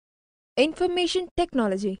Information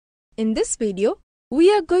technology. In this video,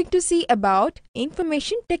 we are going to see about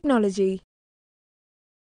information technology.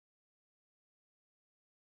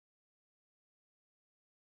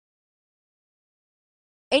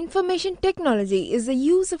 Information technology is the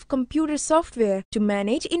use of computer software to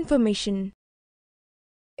manage information.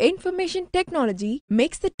 Information technology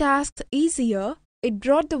makes the tasks easier. It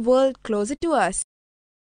brought the world closer to us.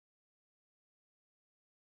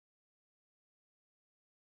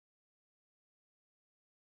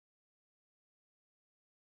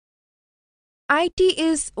 IT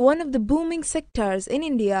is one of the booming sectors in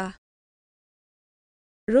India.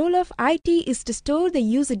 Role of IT is to store the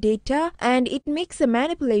user data, and it makes the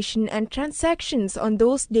manipulation and transactions on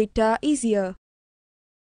those data easier.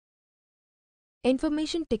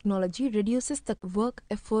 Information technology reduces the work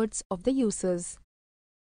efforts of the users.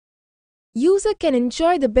 User can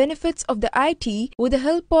enjoy the benefits of the IT with the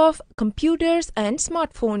help of computers and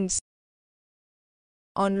smartphones.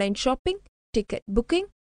 Online shopping, ticket booking,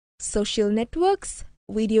 social networks,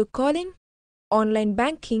 video calling, online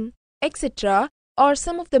banking, etc. are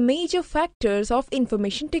some of the major factors of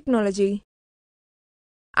information technology.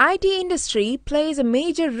 IT industry plays a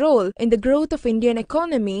major role in the growth of Indian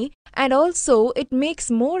economy, and also it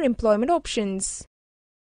makes more employment options.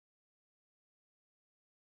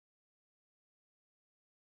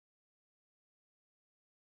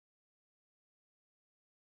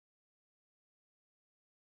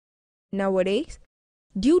 Nowadays,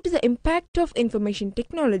 due to the impact of information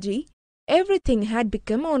technology, everything had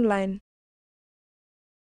become online.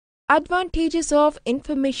 Advantages of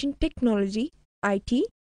information technology, IT.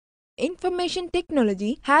 Information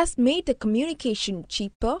technology has made the communication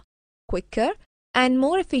cheaper, quicker, and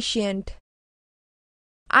more efficient.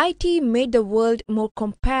 IT made the world more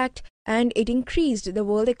compact and it increased the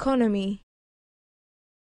world economy.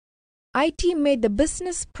 IT made the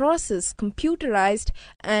business process computerized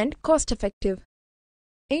and cost-effective.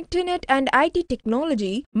 Internet and IT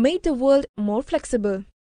technology made the world more flexible.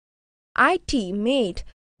 IT made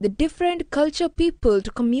the different culture people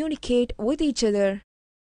to communicate with each other.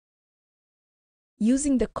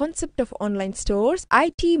 Using the concept of online stores,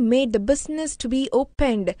 IT made the business to be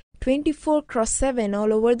opened 24/7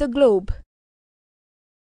 all over the globe.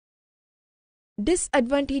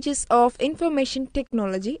 Disadvantages of information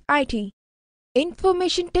technology, IT.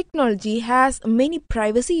 Information technology has many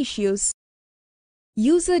privacy issues.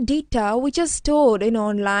 User data which are stored in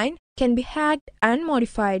online can be hacked and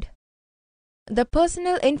modified. The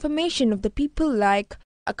personal information of the people like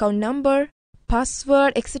account number,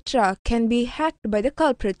 password, etc. can be hacked by the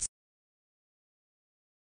culprits.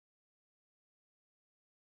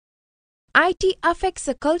 IT affects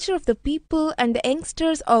the culture of the people, and the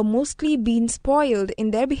youngsters are mostly being spoiled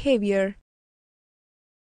in their behavior.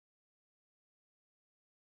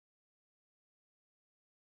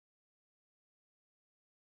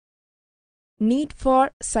 Need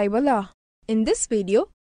for cyber law. In this video,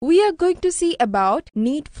 we are going to see about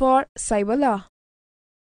need for cyber law.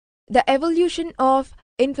 The evolution of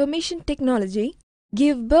information technology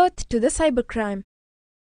gave birth to the cybercrime.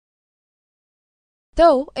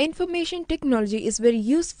 Though information technology is very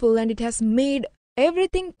useful and it has made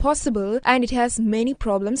everything possible, and it has many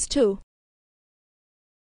problems too.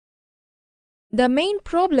 The main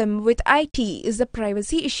problem with IT is the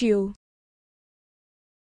privacy issue.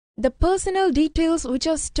 The personal details which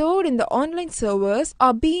are stored in the online servers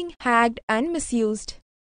are being hacked and misused.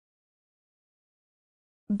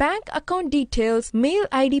 Bank account details, mail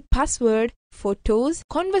ID password, photos,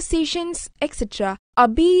 conversations, etc. are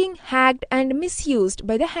being hacked and misused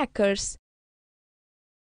by the hackers.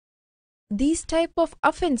 These type of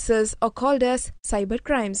offenses are called as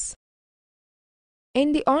cybercrimes.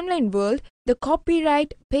 In the online world, the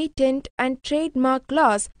copyright, patent, and trademark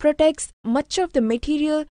laws protects much of the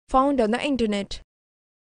material found on the internet.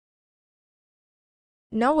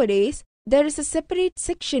 Nowadays, there is a separate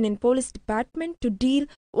section in police department to deal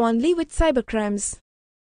only with cybercrimes.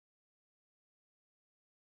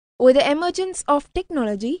 With the emergence of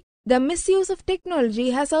technology, the misuse of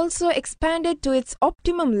technology has also expanded to its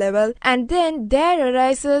optimum level, and then there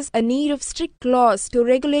arises a need of strict laws to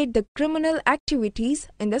regulate the criminal activities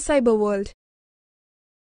in the cyber world.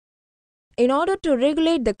 In order to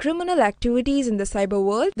regulate the criminal activities in the cyber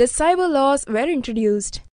world, the cyber laws were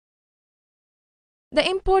introduced. The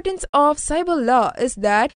importance of cyber law is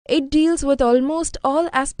that it deals with almost all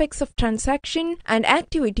aspects of transaction and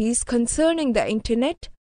activities concerning the Internet,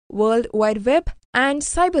 World Wide Web, and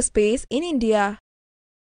cyberspace in India.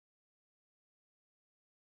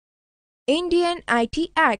 Indian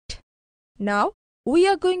IT Act. Now, we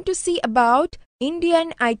are going to see about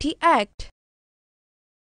Indian IT Act.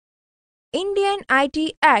 Indian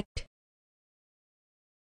IT Act.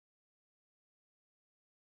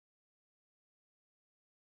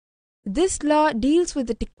 This law deals with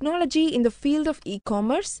the technology in the field of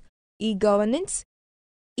e-commerce, e-governance,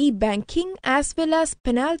 e-banking, as well as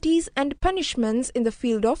penalties and punishments in the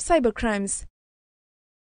field of cybercrimes.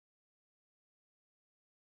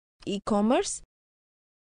 E-commerce,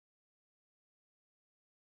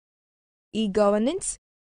 e-governance,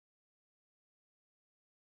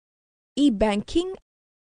 e-banking,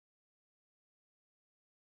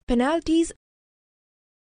 penalties,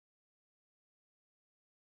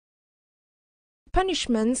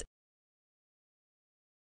 punishments.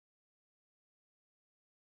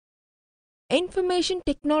 Information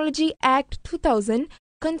Technology Act 2000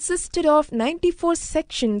 consisted of 94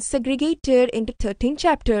 sections segregated into 13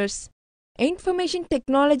 chapters. Information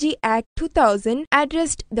Technology Act 2000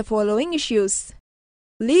 addressed the following issues: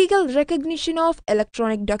 legal recognition of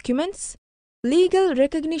electronic documents, legal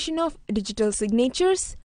recognition of digital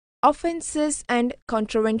signatures, offences and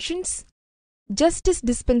contraventions, justice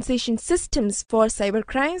dispensation systems for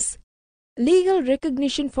cybercrimes, legal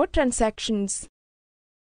recognition for transactions.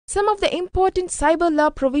 Some of the important cyber law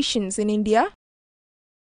provisions in India.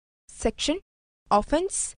 Section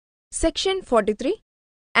Offence. Section 43.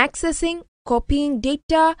 Accessing, copying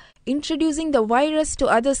data, introducing the virus to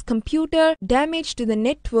others' computer, damage to the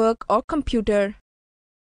network or computer.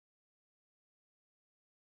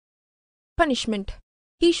 Punishment.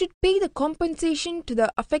 He should pay the compensation to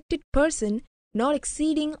the affected person not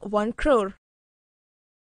exceeding 1 crore.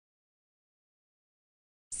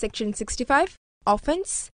 Section 65.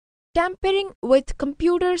 Offence. Tampering with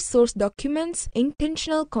computer source documents,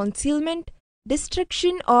 intentional concealment,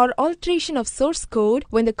 destruction or alteration of source code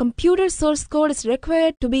when the computer source code is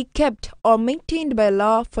required to be kept or maintained by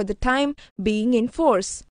law for the time being in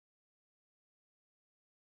force.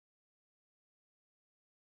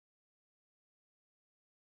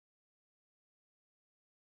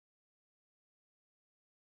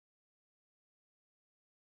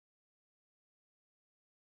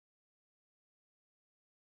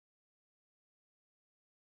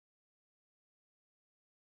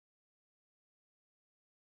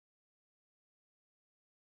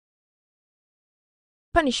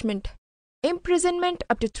 Punishment. Imprisonment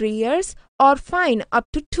up to 3 years or fine up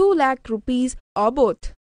to 2 lakh rupees or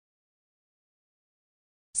both.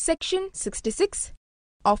 Section 66.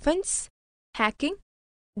 Offence. Hacking,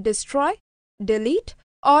 destroy, delete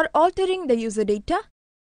or altering the user data.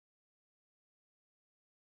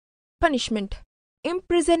 Punishment.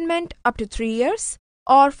 Imprisonment up to 3 years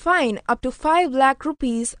or fine up to 5 lakh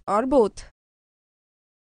rupees or both.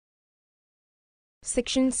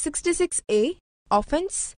 Section 66A.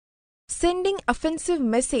 Offence. Sending offensive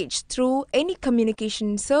message through any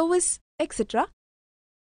communication service, etc.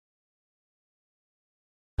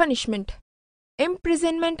 Punishment.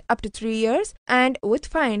 Imprisonment up to 3 years and with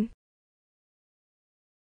fine.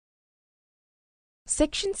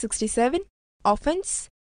 Section 67. Offence.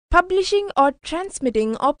 Publishing or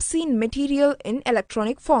transmitting obscene material in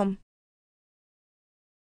electronic form.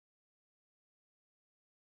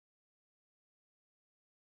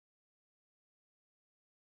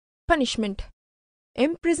 Punishment.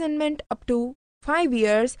 Imprisonment up to 5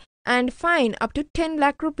 years and fine up to 10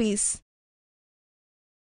 lakh rupees.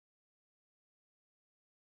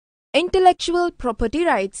 Intellectual property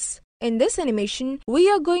rights. In this animation, we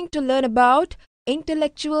are going to learn about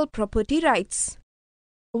intellectual property rights.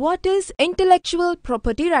 What is intellectual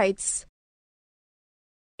property rights?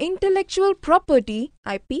 Intellectual property,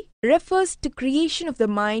 IP, refers to creation of the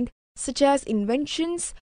mind such as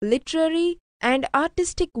inventions, literary and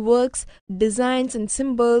artistic works, designs and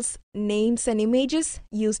symbols, names and images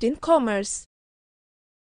used in commerce.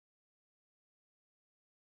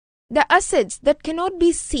 The assets that cannot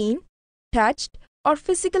be seen, touched, or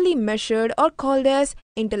physically measured are called as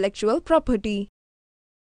intellectual property.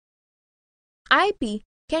 IP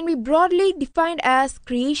can be broadly defined as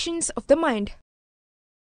creations of the mind.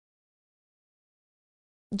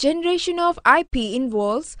 Generation of IP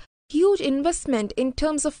involves huge investment in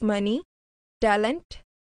terms of money, talent,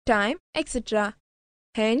 time, etc.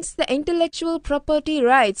 Hence, the Intellectual Property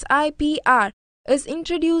Rights (IPR) is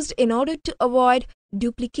introduced in order to avoid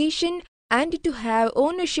duplication and to have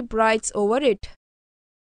ownership rights over it.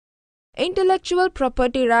 Intellectual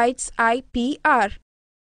Property Rights (IPR).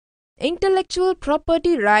 Intellectual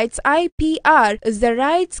Property Rights (IPR) is the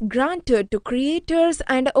rights granted to creators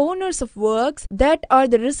and owners of works that are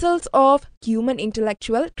the results of human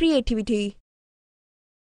intellectual creativity.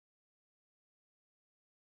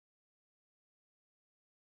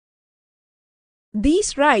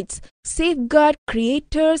 These rights safeguard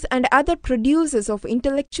creators and other producers of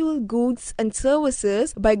intellectual goods and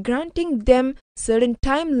services by granting them certain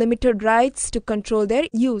time-limited rights to control their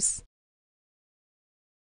use.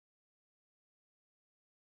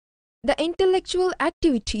 The intellectual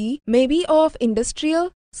activity may be of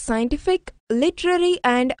industrial, scientific, literary,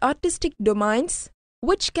 and artistic domains,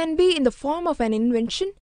 which can be in the form of an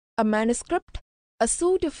invention, a manuscript, a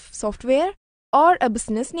suite of software, or a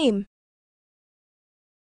business name.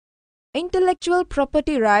 Intellectual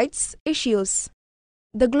property rights issues.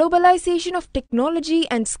 The globalization of technology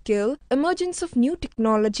and skill, emergence of new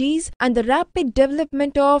technologies, and the rapid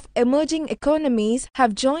development of emerging economies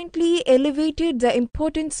have jointly elevated the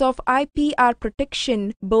importance of IPR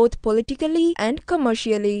protection both politically and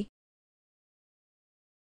commercially.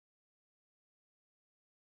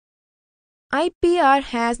 IPR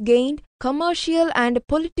has gained commercial and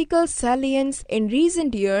political salience in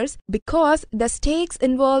recent years because the stakes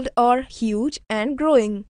involved are huge and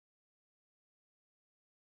growing.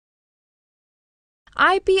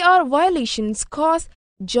 IPR violations cause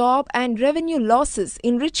job and revenue losses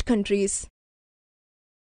in rich countries.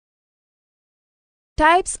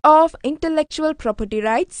 Types of intellectual property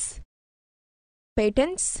rights.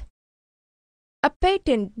 Patents. A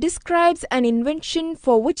patent describes an invention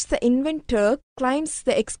for which the inventor claims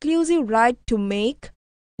the exclusive right to make,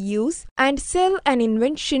 use, and sell an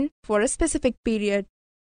invention for a specific period.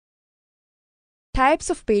 Types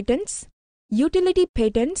of patents. Utility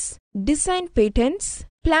patents, design patents,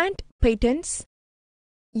 plant patents.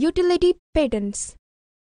 Utility patents.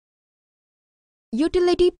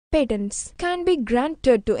 Utility patents can be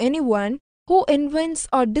granted to anyone who invents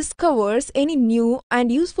or discovers any new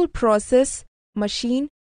and useful process, machine.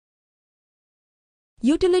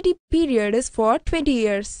 Utility period is for 20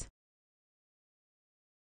 years.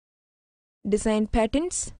 Design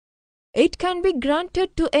patents. It can be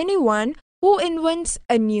granted to anyone who invents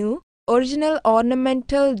a new, original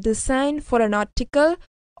ornamental design for an article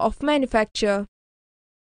of manufacture.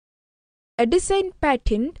 A design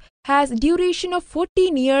patent has duration of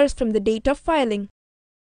 14 years from the date of filing.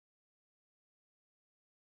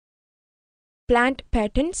 Plant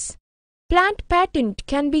patents. Plant patent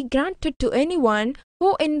can be granted to anyone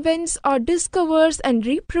who invents or discovers and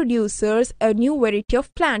reproduces a new variety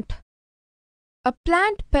of plant. A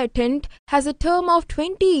plant patent has a term of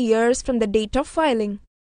 20 years from the date of filing.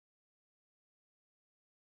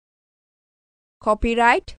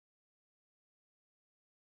 Copyright.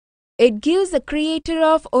 It gives the creator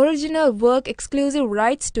of original work exclusive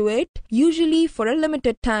rights to it, usually for a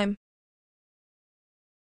limited time.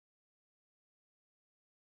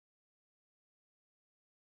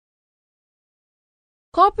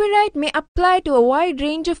 Copyright may apply to a wide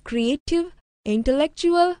range of creative,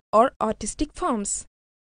 intellectual, or artistic forms.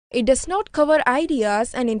 It does not cover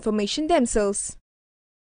ideas and information themselves.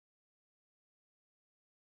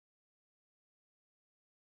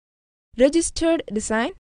 Registered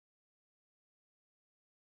design.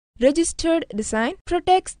 Registered design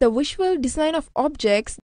protects the visual design of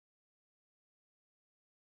objects.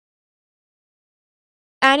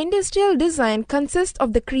 An industrial design consists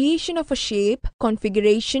of the creation of a shape,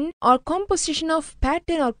 configuration, or composition of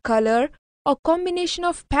pattern or color, or combination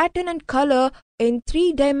of pattern and color in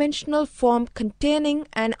three-dimensional form containing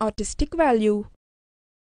an artistic value.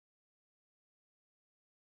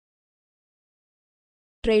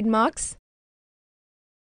 Trademarks.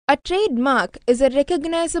 A trademark is a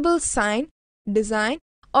recognizable sign, design,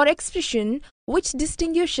 or expression which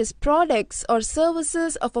distinguishes products or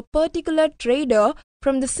services of a particular trader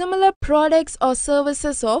from the similar products or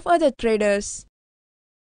services of other traders.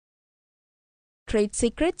 Trade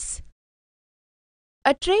secrets.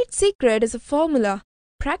 A trade secret is a formula,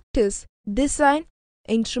 practice, design,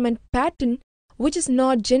 instrument pattern which is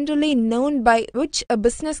not generally known by which a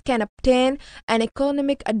business can obtain an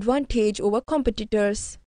economic advantage over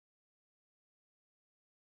competitors.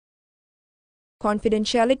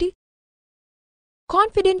 Confidentiality.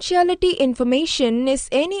 Confidentiality information is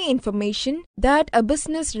any information that a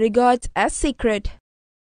business regards as secret.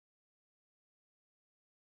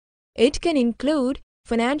 It can include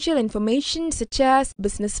financial information such as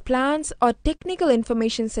business plans or technical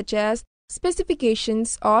information such as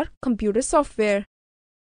specifications or computer software.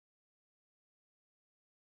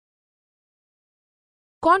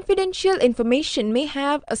 Confidential information may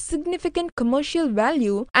have a significant commercial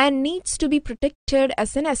value and needs to be protected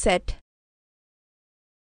as an asset.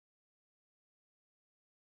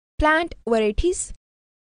 Plant varieties.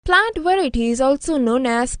 Plant varieties, also known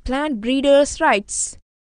as plant breeders' rights.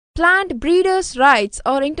 Plant breeders' rights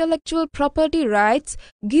are intellectual property rights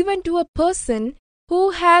given to a person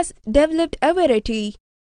Who has developed a variety?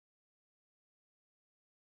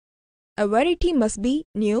 A variety must be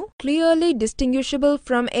new, clearly distinguishable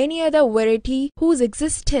from any other variety whose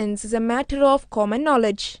existence is a matter of common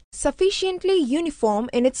knowledge, sufficiently uniform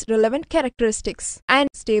in its relevant characteristics, and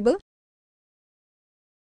stable.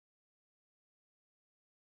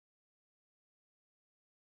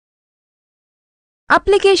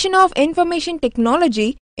 Application of information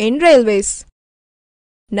technology in railways.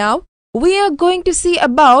 Now, we are going to see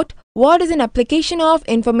about what is an application of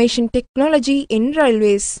information technology in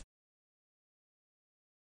railways.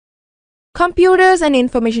 Computers and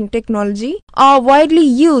information technology are widely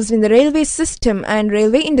used in the railway system and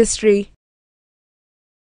railway industry.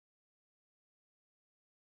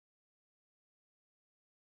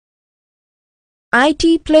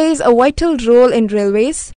 IT plays a vital role in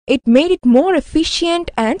railways. It made it more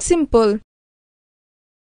efficient and simple.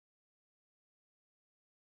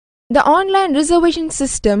 The online reservation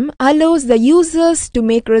system allows the users to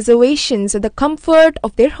make reservations at the comfort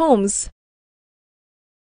of their homes.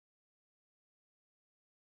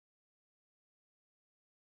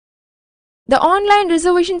 The online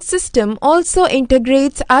reservation system also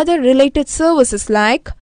integrates other related services like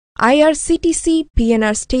IRCTC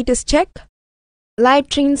PNR status check, live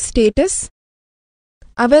train status,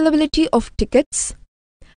 availability of tickets,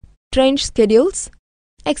 train schedules,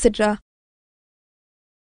 etc.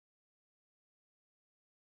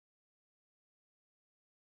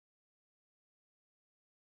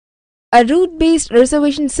 A route-based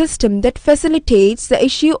reservation system that facilitates the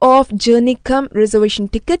issue of journey-cum reservation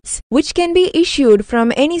tickets, which can be issued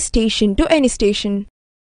from any station to any station.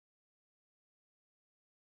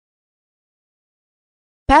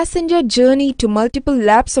 Passenger journey to multiple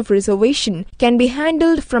laps of reservation can be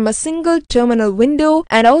handled from a single terminal window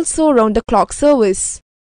and also round-the-clock service.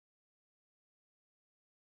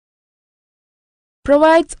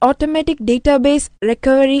 Provides automatic database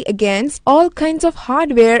recovery against all kinds of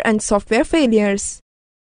hardware and software failures.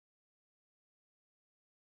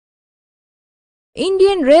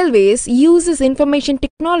 Indian Railways uses information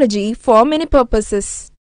technology for many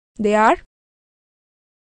purposes. They are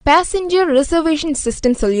passenger reservation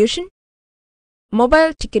system solution,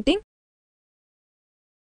 mobile ticketing,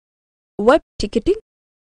 web ticketing,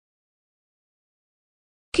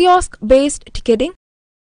 kiosk-based ticketing,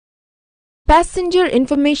 passenger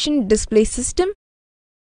information display system,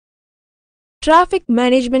 traffic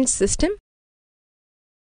management system,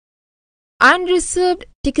 unreserved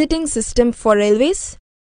ticketing system for railways.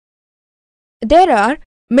 There are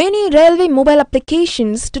many railway mobile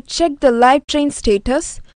applications to check the live train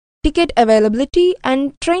status, ticket availability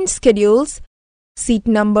and train schedules, seat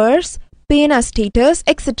numbers, PNR status,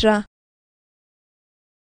 etc.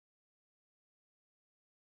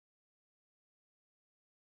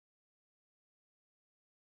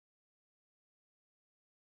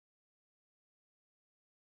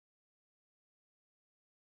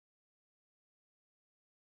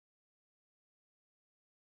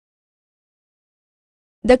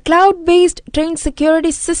 The cloud-based train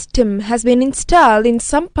security system has been installed in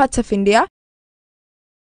some parts of India.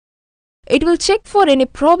 It will check for any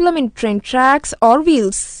problem in train tracks or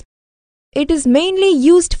wheels. It is mainly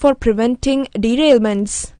used for preventing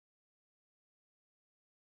derailments.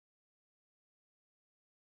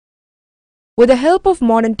 With the help of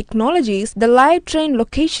modern technologies, the live train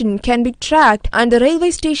location can be tracked and the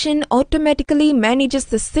railway station automatically manages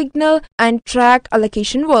the signal and track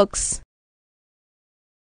allocation works.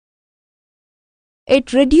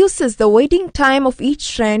 It reduces the waiting time of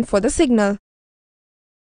each train for the signal.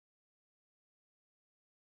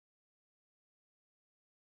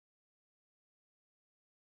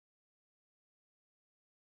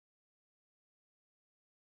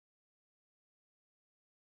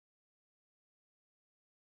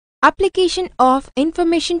 Application of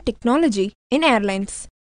information technology in airlines.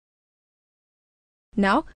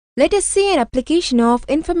 Now, let us see an application of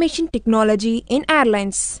information technology in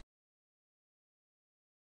airlines.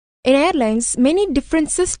 In airlines, many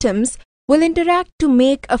different systems will interact to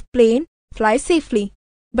make a plane fly safely,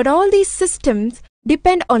 but all these systems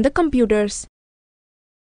depend on the computers.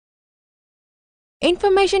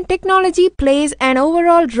 Information technology plays an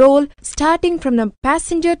overall role starting from the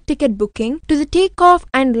passenger ticket booking to the takeoff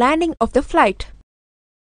and landing of the flight.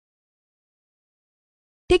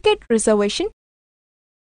 Ticket reservation.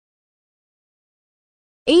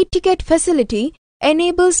 E-ticket facility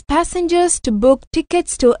enables passengers to book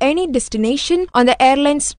tickets to any destination on the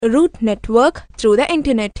airline's route network through the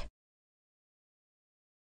internet.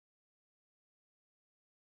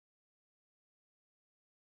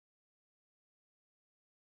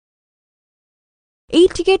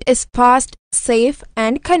 E-ticket is fast, safe,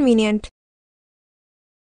 and convenient.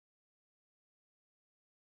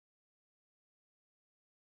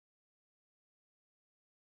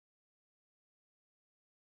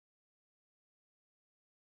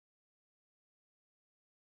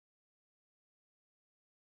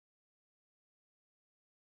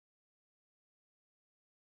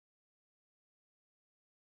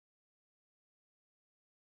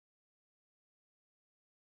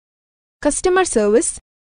 Customer service.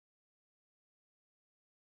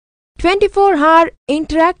 24-hour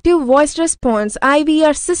interactive voice response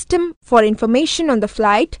IVR system for information on the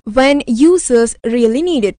flight when users really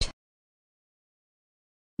need it.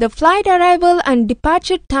 The flight arrival and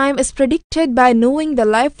departure time is predicted by knowing the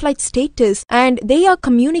live flight status, and they are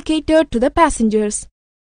communicated to the passengers.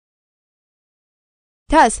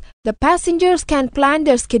 Thus, the passengers can plan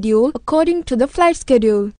their schedule according to the flight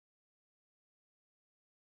schedule.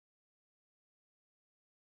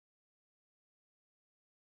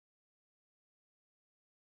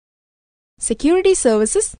 Security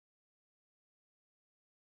services.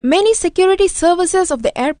 Many security services of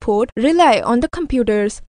the airport rely on the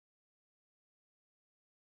computers.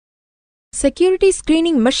 Security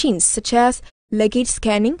screening machines such as luggage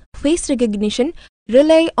scanning, face recognition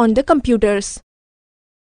rely on the computers.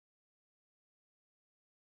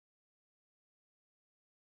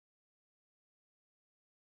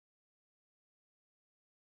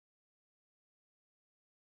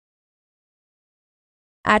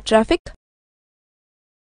 Air traffic.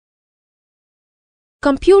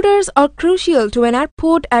 Computers are crucial to an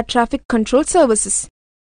airport air traffic control services.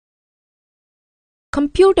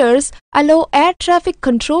 Computers allow air traffic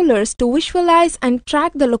controllers to visualize and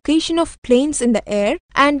track the location of planes in the air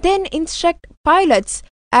and then instruct pilots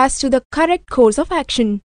as to the correct course of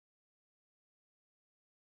action.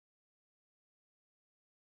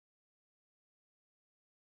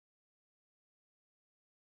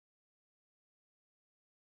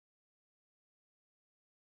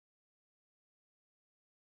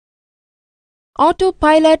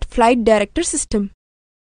 Autopilot Flight Director System.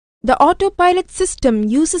 The autopilot system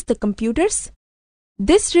uses the computers.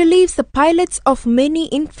 This relieves the pilots of many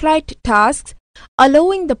in-flight tasks,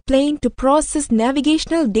 allowing the plane to process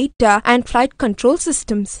navigational data and flight control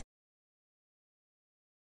systems.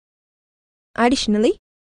 Additionally,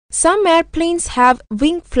 some airplanes have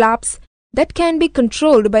wing flaps that can be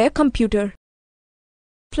controlled by a computer.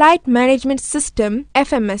 Flight Management System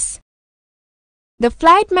 (FMS). The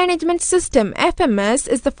Flight Management System (FMS)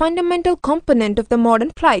 is the fundamental component of the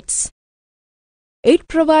modern flights. It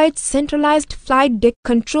provides centralized flight deck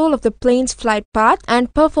control of the plane's flight path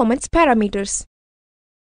and performance parameters.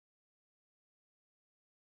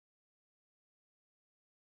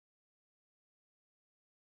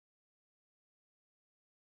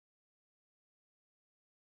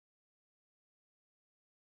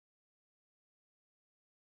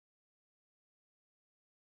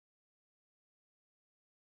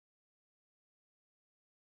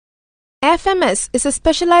 FMS is a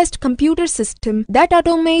specialized computer system that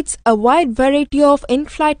automates a wide variety of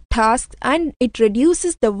in-flight tasks, and it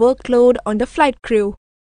reduces the workload on the flight crew.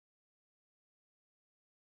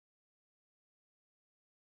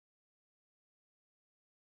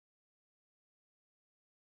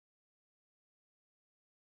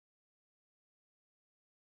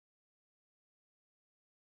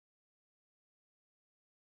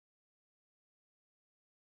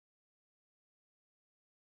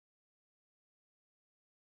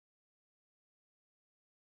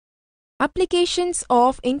 Applications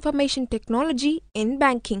of information technology in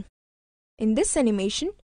banking. In this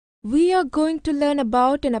animation, we are going to learn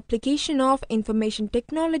about an application of information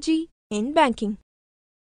technology in banking.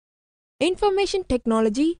 Information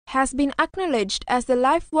technology has been acknowledged as the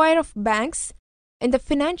lifewire of banks in the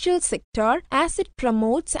financial sector, as it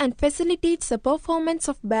promotes and facilitates the performance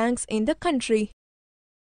of banks in the country.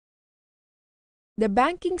 The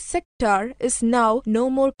banking sector is now no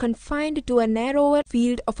more confined to a narrower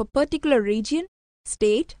field of a particular region,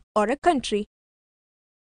 state, or a country.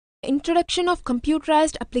 The introduction of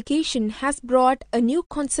computerized application has brought a new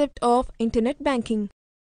concept of internet banking.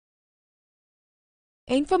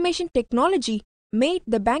 Information technology made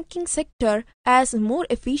the banking sector as more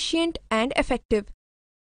efficient and effective.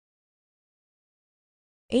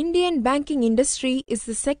 Indian banking industry is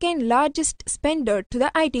the second largest spender to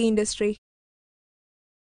the IT industry.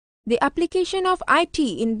 The application of IT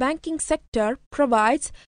in banking sector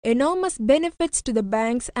provides enormous benefits to the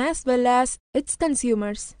banks as well as its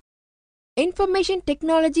consumers. Information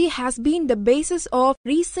technology has been the basis of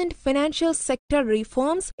recent financial sector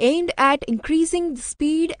reforms aimed at increasing the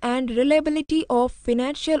speed and reliability of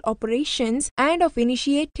financial operations and of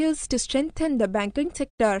initiatives to strengthen the banking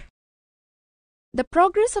sector. The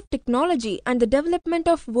progress of technology and the development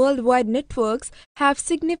of worldwide networks have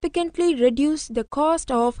significantly reduced the cost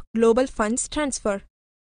of global funds transfer.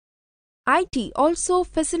 IT also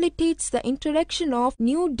facilitates the introduction of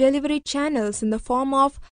new delivery channels in the form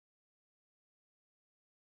of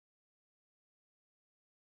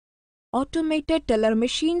automated teller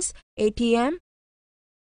machines, ATM,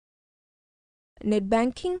 net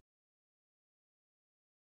banking,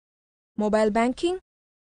 mobile banking,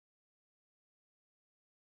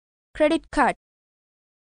 credit card.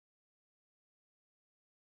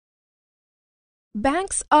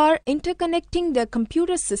 Banks are interconnecting their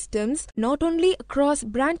computer systems not only across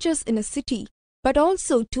branches in a city, but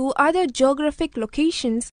also to other geographic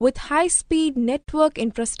locations with high-speed network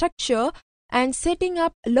infrastructure and setting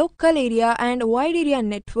up local area and wide area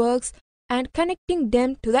networks and connecting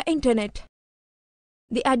them to the internet.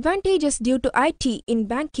 The advantages due to IT in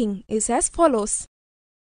banking is as follows: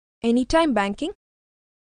 anytime banking,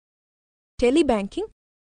 telebanking,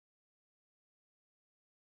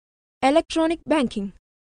 electronic banking.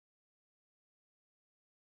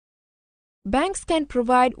 Banks can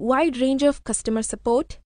provide wide range of customer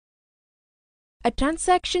support. A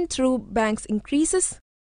transaction through banks increases.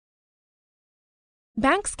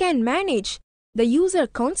 Banks can manage the user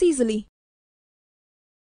accounts easily.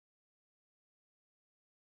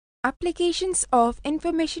 Applications of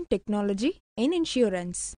information technology in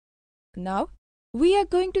insurance. Now, we are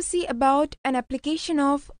going to see about an application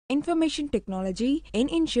of information technology in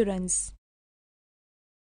insurance.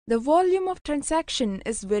 The volume of transaction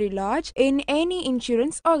is very large in any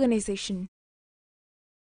insurance organization.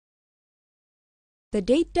 The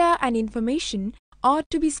data and information are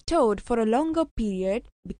to be stored for a longer period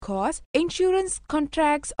because insurance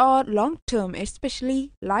contracts are long-term,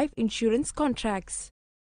 especially life insurance contracts.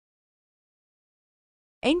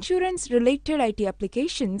 Insurance-related IT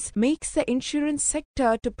applications makes the insurance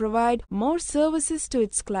sector to provide more services to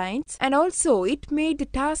its clients, and also it made the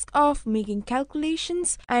task of making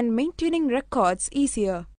calculations and maintaining records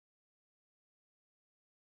easier.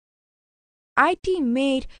 IT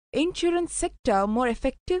made insurance sector more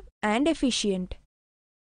effective and efficient.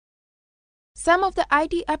 Some of the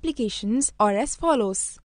IT applications are as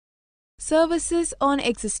follows: services on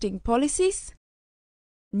existing policies,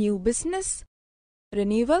 new business,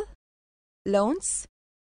 renewal, loans,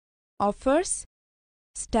 offers,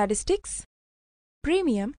 statistics,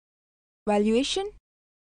 premium, valuation.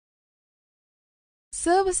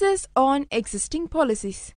 Services on existing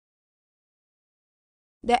policies.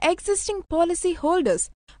 The existing policy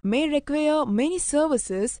holders may require many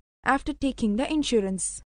services after taking the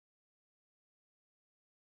insurance.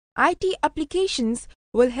 IT applications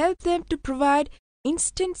will help them to provide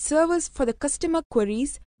instant service for the customer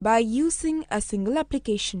queries by using a single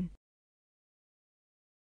application.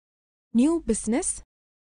 New business.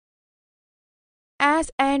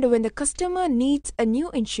 As and when the customer needs a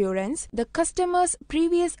new insurance, the customer's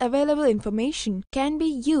previous available information can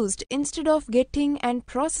be used instead of getting and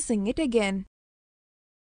processing it again.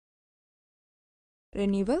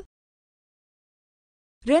 Renewal.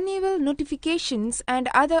 Renewal notifications and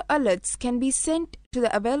other alerts can be sent to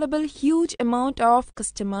the available huge amount of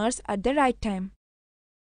customers at the right time.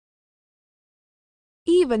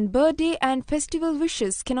 Even birthday and festival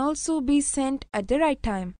wishes can also be sent at the right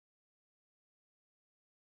time.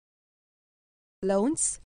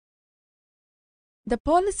 Loans. The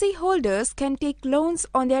policy holders can take loans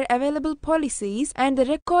on their available policies and the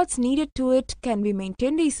records needed to it can be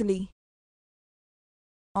maintained easily.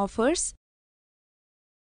 Offers.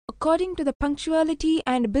 According to the punctuality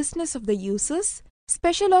and business of the users,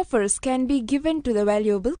 special offers can be given to the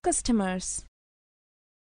valuable customers.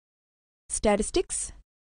 Statistics.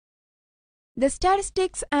 The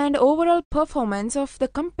statistics and overall performance of the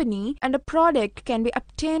company and a product can be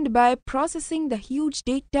obtained by processing the huge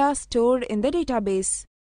data stored in the database.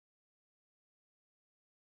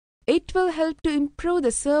 It will help to improve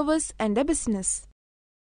the service and the business.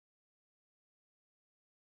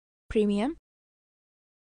 Premium.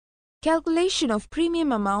 Calculation of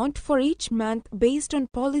premium amount for each month based on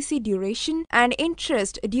policy duration and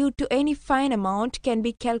interest due to any fine amount can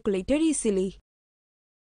be calculated easily.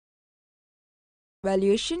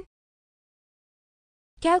 Valuation.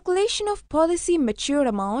 Calculation of policy mature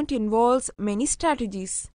amount involves many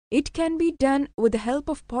strategies. It can be done with the help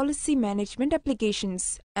of policy management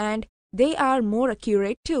applications, and they are more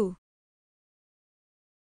accurate too.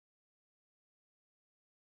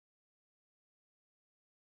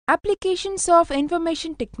 Applications of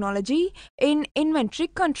information technology in inventory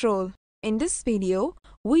control. In this video,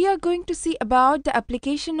 we are going to see about the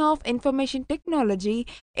application of information technology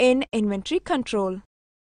in inventory control.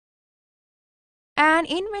 An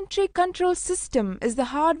inventory control system is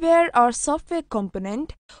the hardware or software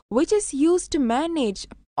component which is used to manage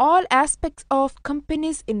all aspects of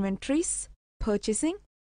company's inventories, purchasing,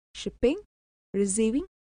 shipping, receiving,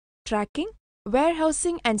 tracking,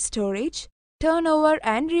 warehousing and storage, turnover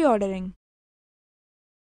and reordering.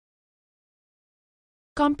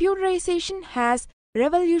 Computerization has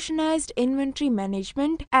revolutionized inventory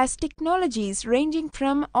management as technologies ranging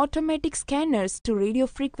from automatic scanners to radio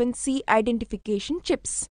frequency identification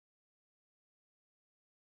chips.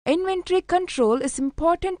 Inventory control is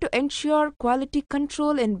important to ensure quality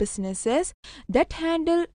control in businesses that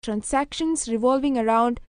handle transactions revolving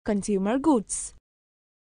around consumer goods.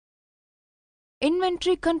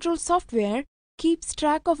 Inventory control software keeps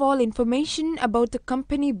track of all information about the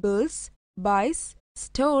company builds, buys,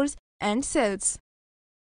 stores, and sells.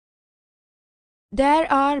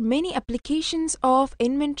 There are many applications of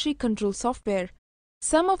inventory control software.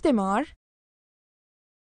 Some of them are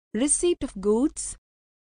receipt of goods,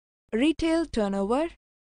 retail turnover,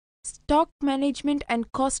 stock management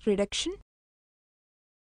and cost reduction.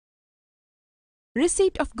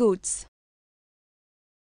 Receipt of goods.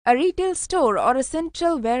 A retail store or a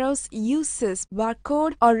central warehouse uses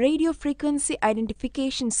barcode or radio frequency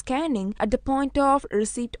identification scanning at the point of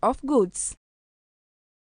receipt of goods.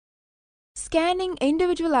 Scanning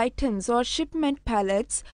individual items or shipment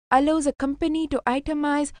pallets allows a company to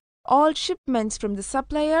itemize all shipments from the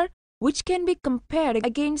supplier, which can be compared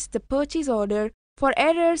against the purchase order for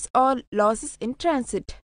errors or losses in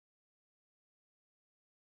transit.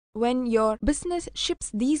 When your business ships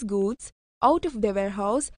these goods out of the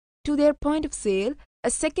warehouse to their point of sale, a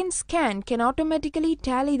second scan can automatically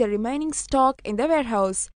tally the remaining stock in the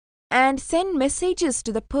warehouse and send messages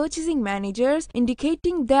to the purchasing managers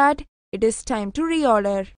indicating that it is time to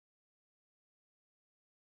reorder.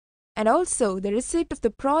 And also, the receipt of the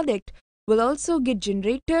product will also get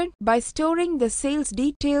generated by storing the sales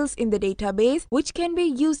details in the database, which can be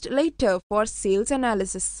used later for sales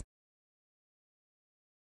analysis.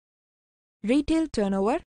 Retail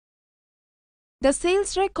turnover. The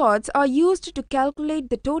sales records are used to calculate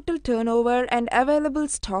the total turnover and available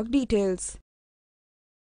stock details.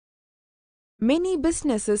 Many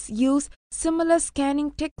businesses use similar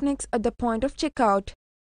scanning techniques at the point of checkout.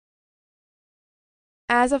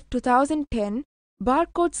 As of 2010,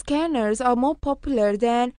 barcode scanners are more popular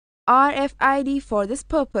than RFID for this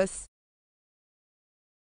purpose.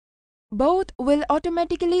 Both will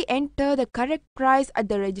automatically enter the correct price at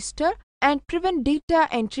the register and prevent data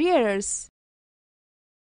entry errors.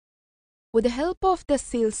 With the help of the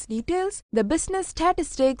sales details, the business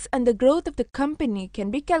statistics and the growth of the company can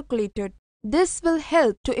be calculated. This will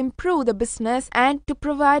help to improve the business and to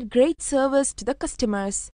provide great service to the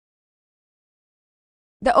customers.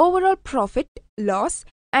 The overall profit, loss,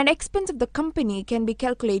 and expense of the company can be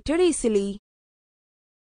calculated easily.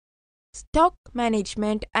 Stock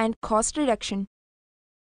management and cost reduction.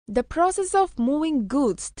 The process of moving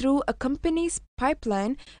goods through a company's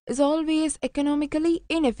pipeline is always economically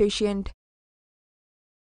inefficient.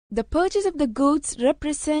 The purchase of the goods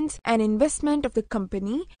represents an investment of the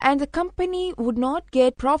company, and the company would not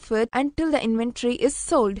get profit until the inventory is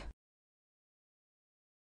sold.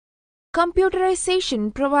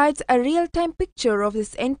 Computerization provides a real-time picture of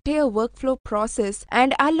this entire workflow process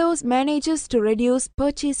and allows managers to reduce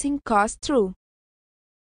purchasing costs through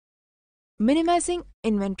minimizing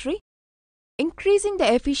inventory, increasing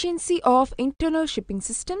the efficiency of internal shipping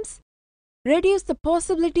systems, reduce the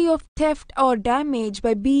possibility of theft or damage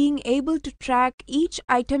by being able to track each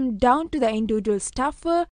item down to the individual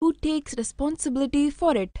staffer who takes responsibility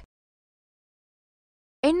for it.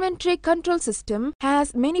 Inventory control system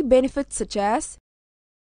has many benefits such as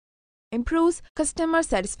improves customer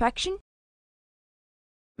satisfaction,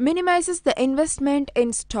 minimizes the investment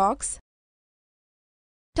in stocks,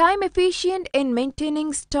 time efficient in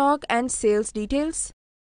maintaining stock and sales details,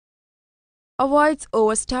 avoids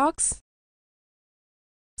overstocks.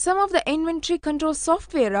 Some of the inventory control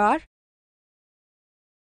software are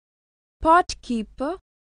Part Keeper,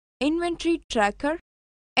 Inventory Tracker,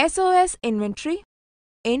 SOS Inventory,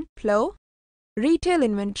 Inflow, Retail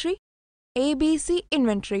Inventory, ABC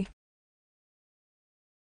Inventory.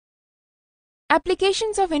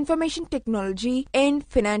 Applications of information technology in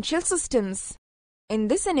financial systems. In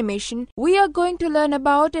this animation, we are going to learn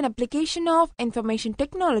about an application of information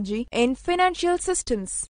technology in financial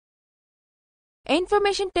systems.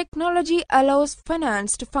 Information technology allows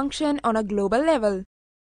finance to function on a global level.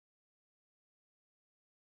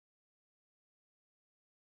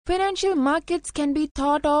 Financial markets can be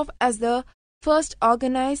thought of as the first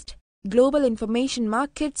organized global information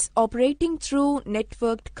markets operating through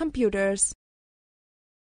networked computers.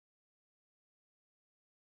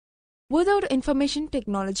 Without information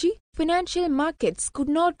technology, financial markets could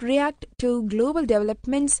not react to global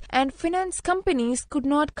developments and finance companies could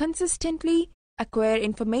not consistently acquire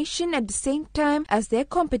information at the same time as their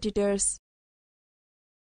competitors.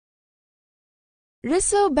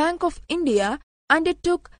 Reserve Bank of India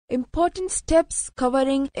undertook important steps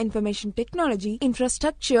covering information technology,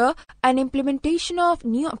 infrastructure, and implementation of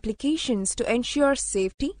new applications to ensure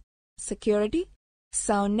safety, security,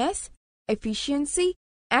 soundness, efficiency,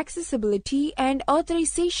 accessibility, and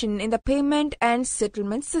authorization in the payment and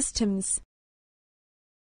settlement systems.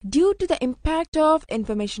 Due to the impact of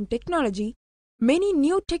information technology, many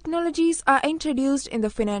new technologies are introduced in the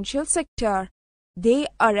financial sector. They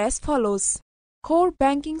are as follows: Core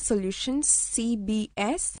Banking Solutions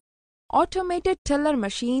 (CBS), Automated Teller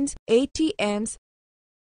Machines (ATMs),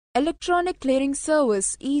 Electronic Clearing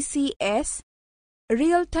Service (ECS),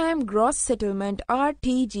 Real-Time Gross Settlement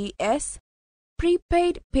 (RTGS),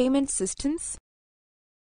 Prepaid Payment Systems.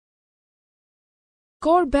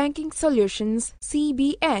 Core Banking Solutions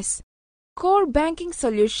 (CBS). Core Banking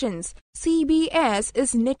Solutions (CBS)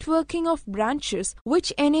 is networking of branches which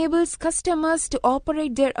enables customers to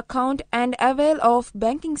operate their account and avail of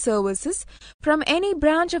banking services from any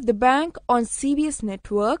branch of the bank on CBS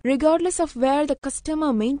network regardless of where the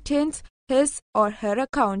customer maintains his or her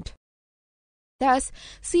account. Thus,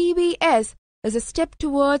 CBS is a step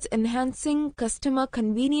towards enhancing customer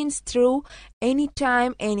convenience through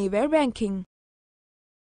anytime, anywhere banking.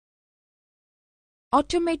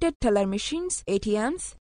 Automated Teller Machines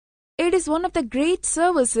 (ATMs). It is one of the great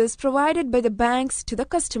services provided by the banks to the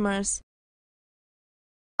customers.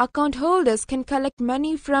 Account holders can collect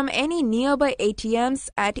money from any nearby ATMs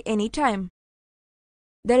at any time.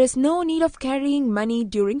 There is no need of carrying money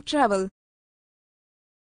during travel.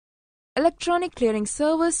 Electronic Clearing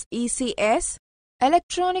Service (ECS).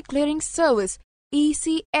 Electronic Clearing Service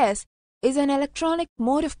 (ECS) is an electronic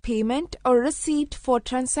mode of payment or receipt for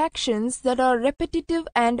transactions that are repetitive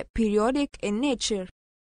and periodic in nature.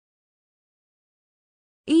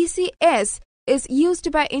 ECS is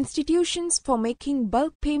used by institutions for making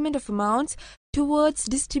bulk payment of amounts towards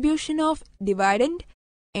distribution of dividend,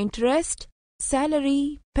 interest,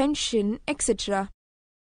 salary, pension, etc.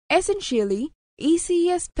 Essentially,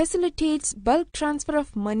 ECS facilitates bulk transfer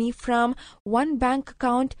of money from one bank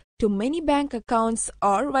account to many bank accounts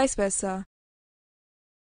or vice versa.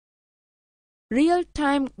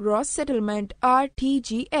 Real-Time Gross Settlement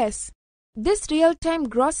 (RTGS). This real-time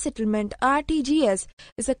gross settlement (RTGS)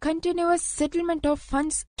 is a continuous settlement of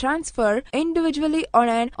funds transfer individually on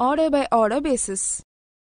an order-by-order basis.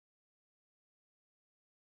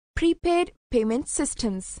 Prepaid Payment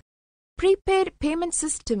Systems. Prepaid payment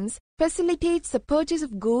systems facilitates the purchase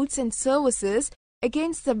of goods and services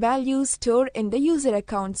against the value stored in the user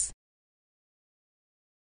accounts.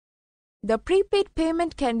 The prepaid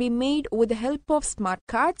payment can be made with the help of smart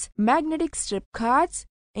cards, magnetic strip cards,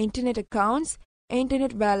 internet accounts,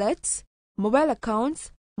 internet wallets, mobile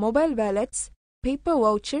accounts, mobile wallets, paper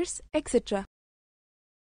vouchers, etc.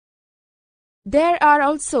 There are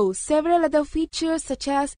also several other features such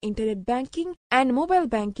as internet banking and mobile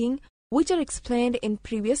banking which are explained in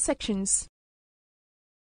previous sections.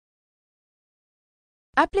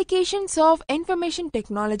 Applications of information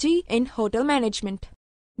technology in hotel management.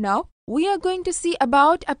 Now, we are going to see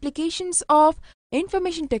about applications of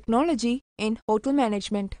information technology in hotel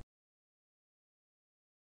management.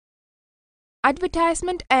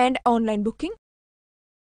 Advertisement and online booking.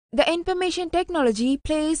 The information technology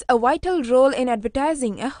plays a vital role in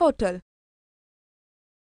advertising a hotel.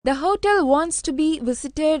 The hotel wants to be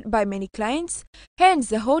visited by many clients, hence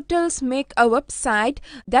the hotels make a website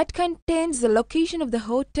that contains the location of the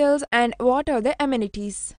hotels and what are the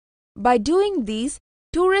amenities. By doing these,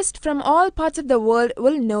 tourists from all parts of the world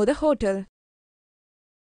will know the hotel.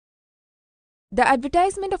 The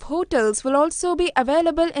advertisement of hotels will also be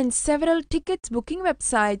available in several tickets booking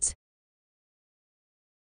websites.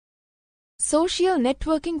 Social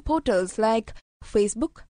networking portals like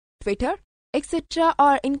Facebook, Twitter, etc.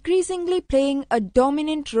 are increasingly playing a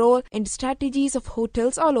dominant role in strategies of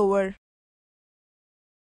hotels all over.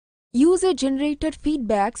 User-generated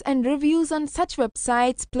feedbacks and reviews on such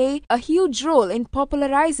websites play a huge role in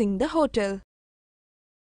popularizing the hotel.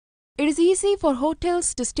 It is easy for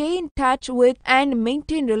hotels to stay in touch with and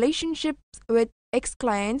maintain relationships with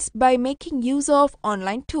ex-clients by making use of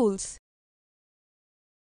online tools.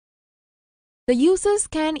 The users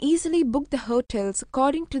can easily book the hotels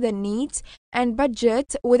according to their needs and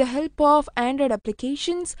budgets with the help of Android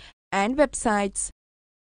applications and websites.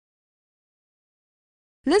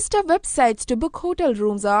 List of websites to book hotel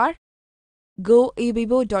rooms are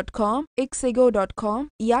goebibo.com, ixego.com,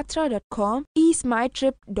 yatra.com,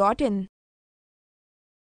 easemytrip.in.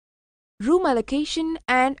 Room allocation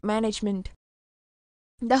and management.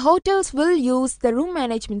 The hotels will use the room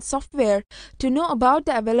management software to know about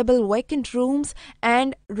the available vacant rooms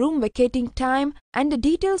and room vacating time and the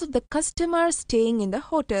details of the customers staying in the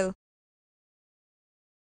hotel.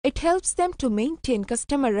 It helps them to maintain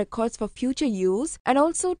customer records for future use and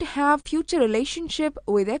also to have future relationship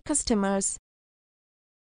with their customers.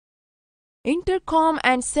 Intercom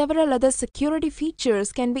and several other security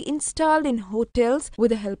features can be installed in hotels with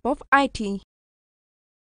the help of IT.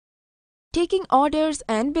 Taking orders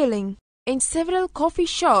and billing. In several coffee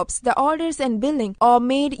shops, the orders and billing are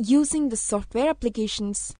made using the software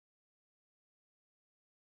applications.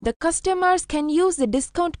 The customers can use the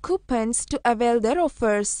discount coupons to avail their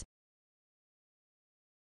offers.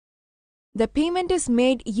 The payment is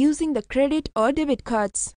made using the credit or debit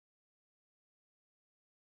cards.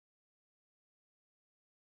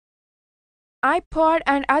 iPod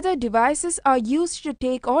and other devices are used to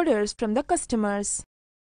take orders from the customers.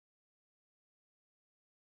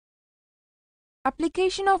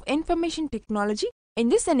 Application of information technology. In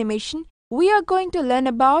this animation, we are going to learn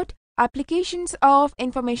about applications of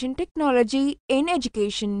information technology in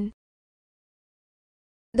education.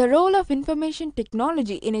 The role of information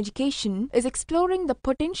technology in education is exploring the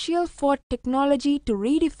potential for technology to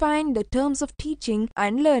redefine the terms of teaching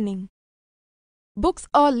and learning. Books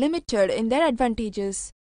are limited in their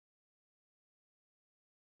advantages.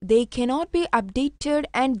 They cannot be updated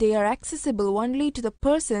and they are accessible only to the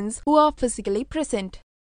persons who are physically present.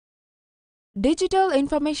 Digital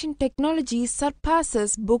information technology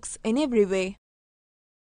surpasses books in every way.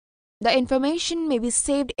 The information may be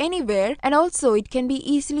saved anywhere and also it can be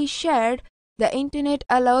easily shared. The internet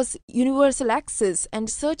allows universal access and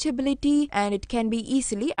searchability and it can be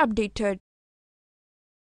easily updated.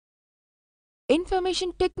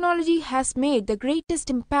 Information technology has made the greatest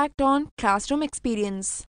impact on classroom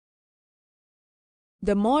experience.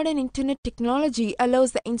 The modern internet technology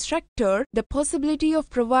allows the instructor the possibility of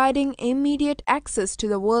providing immediate access to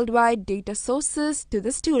the worldwide data sources to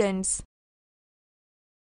the students.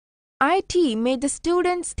 IT made the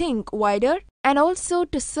students think wider and also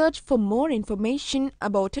to search for more information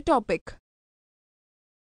about a topic.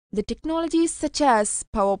 The technologies such as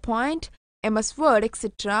PowerPoint, MS Word,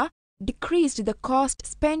 etc. decreased the cost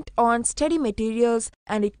spent on study materials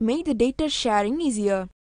and it made the data sharing easier.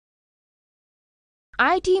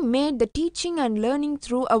 IT made the teaching and learning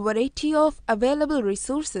through a variety of available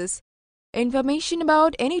resources. Information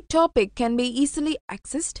about any topic can be easily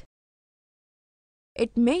accessed.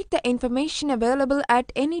 It made the information available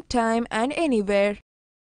at any time and anywhere.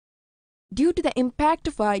 Due to the impact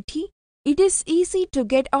of IT, it is easy to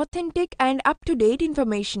get authentic and up-to-date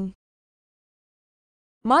information.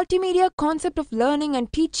 Multimedia concept of learning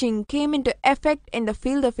and teaching came into effect in the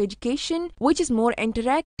field of education, which is more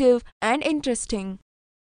interactive and interesting.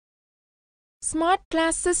 Smart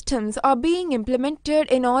class systems are being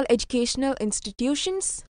implemented in all educational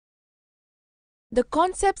institutions. The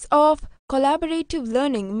concepts of collaborative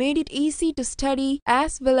learning made it easy to study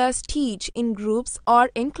as well as teach in groups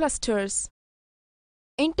or in clusters.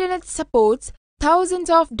 Internet supports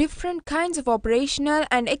thousands of different kinds of operational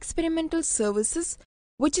and experimental services,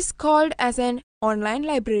 which is called as an online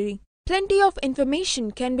library. Plenty of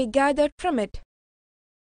information can be gathered from it.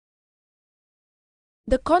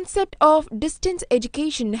 The concept of distance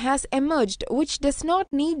education has emerged, which does not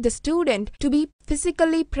need the student to be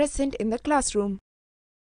physically present in the classroom.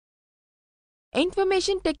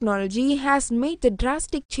 Information technology has made the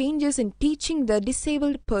drastic changes in teaching the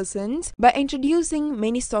disabled persons by introducing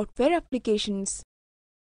many software applications.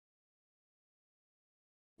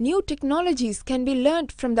 New technologies can be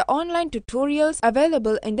learned from the online tutorials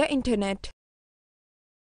available in the internet.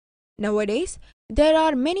 Nowadays, there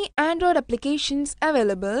are many Android applications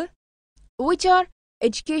available which are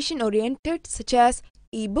education-oriented such as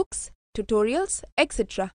e-books, tutorials,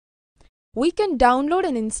 etc. We can download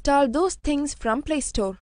and install those things from Play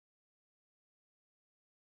Store.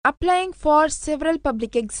 Applying for several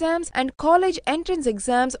public exams and college entrance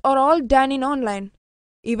exams are all done in online.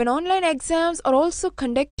 Even online exams are also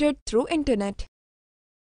conducted through internet.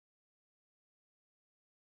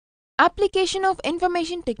 Application of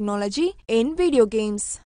information technology in video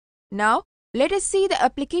games. Now, let us see the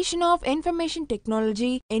application of information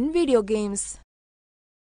technology in video games.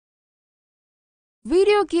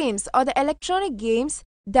 Video games are the electronic games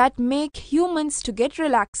that make humans to get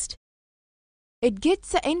relaxed. It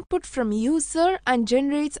gets the input from user and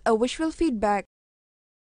generates a visual feedback.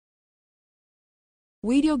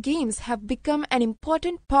 Video games have become an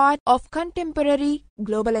important part of contemporary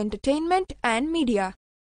global entertainment and media.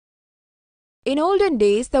 In olden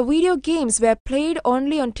days, the video games were played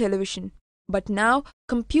only on television, but now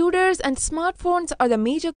computers and smartphones are the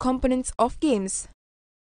major components of games.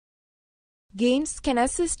 Games can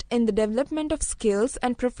assist in the development of skills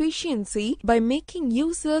and proficiency by making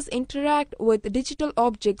users interact with digital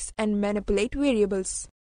objects and manipulate variables.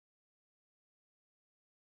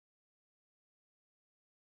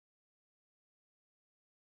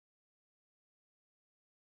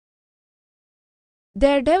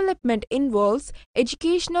 Their development involves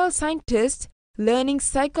educational scientists, learning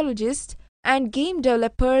psychologists, and game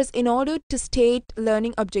developers in order to state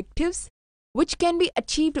learning objectives, which can be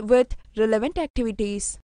achieved with relevant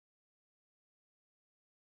activities.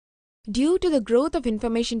 Due to the growth of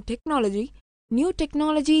information technology, new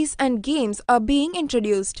technologies and games are being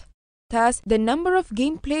introduced. Thus, the number of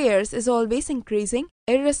game players is always increasing,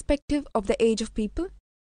 irrespective of the age of people.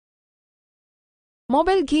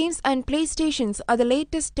 Mobile games and PlayStations are the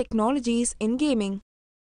latest technologies in gaming.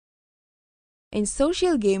 In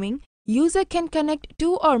social gaming, user can connect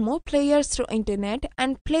two or more players through internet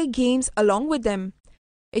and play games along with them.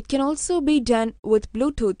 It can also be done with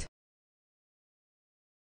Bluetooth.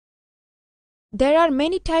 There are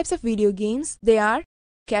many types of video games. They are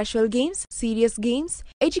casual games, serious games,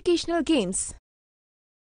 educational games.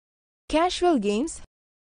 Casual games.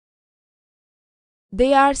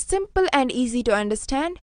 They are simple and easy to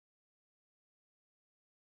understand.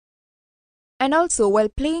 And also, while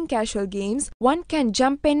playing casual games, one can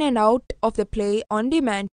jump in and out of the play on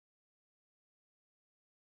demand.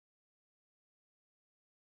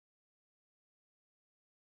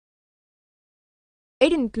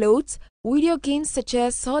 It includes video games such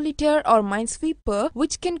as Solitaire or Minesweeper,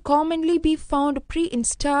 which can commonly be found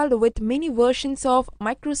pre-installed with many versions of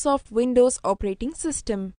Microsoft Windows operating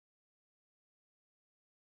system.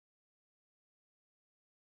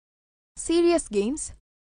 Serious games.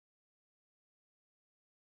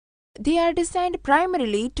 They are designed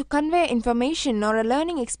primarily to convey information or a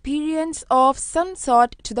learning experience of some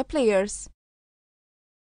sort to the players.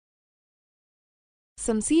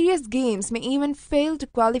 Some serious games may even fail to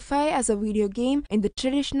qualify as a video game in the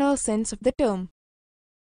traditional sense of the term.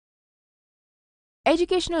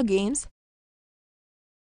 Educational games.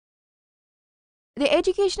 The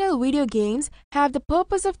educational video games have the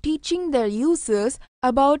purpose of teaching their users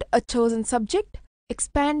about a chosen subject,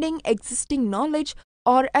 expanding existing knowledge,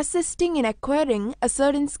 or assisting in acquiring a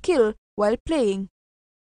certain skill while playing.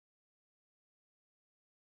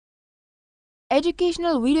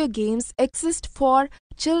 Educational video games exist for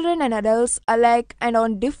children and adults alike and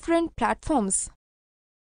on different platforms.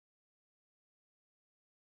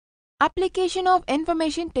 Application of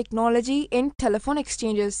information technology in telephone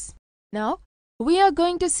exchanges. Now, we are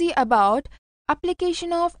going to see about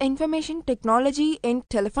application of information technology in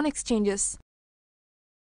telephone exchanges.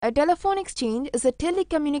 A telephone exchange is a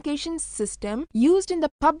telecommunications system used in the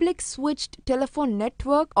public switched telephone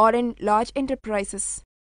network or in large enterprises.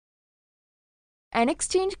 An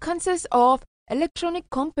exchange consists of electronic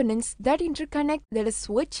components that interconnect the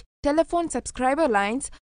switch, telephone subscriber lines,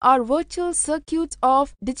 or virtual circuits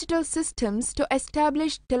of digital systems to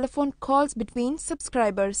establish telephone calls between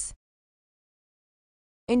subscribers.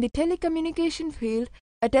 In the telecommunication field,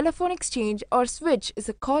 a telephone exchange or switch is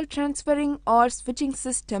a call transferring or switching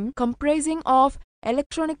system comprising of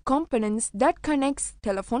electronic components that connects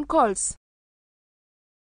telephone calls.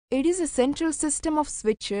 It is a central system of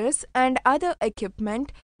switches and other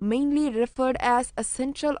equipment, mainly referred as a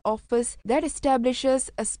central office, that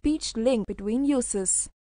establishes a speech link between users.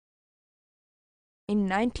 In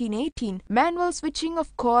 1918, manual switching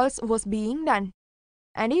of calls was being done,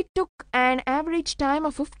 and it took an average time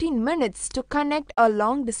of 15 minutes to connect a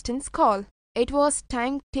long-distance call. It was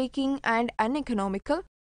time-taking and uneconomical.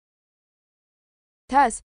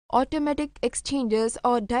 Thus, automatic exchanges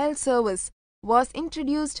or dial service was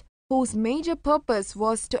introduced, whose major purpose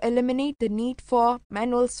was to eliminate the need for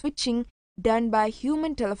manual switching done by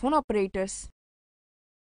human telephone operators.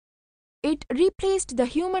 It replaced the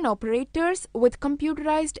human operators with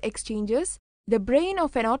computerized exchanges. The brain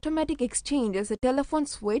of an automatic exchange is a telephone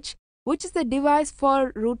switch, which is the device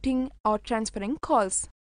for routing or transferring calls.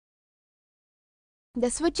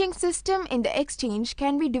 The switching system in the exchange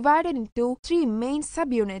can be divided into three main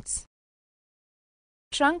subunits: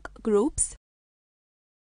 trunk groups,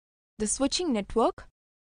 the switching network,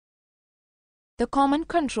 the common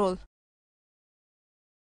control.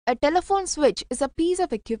 A telephone switch is a piece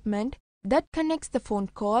of equipment that connects the phone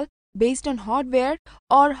call based on hardware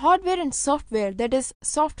or hardware and software, that is,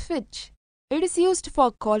 soft switch. It is used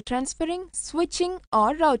for call transferring, switching,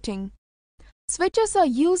 or routing. Switches are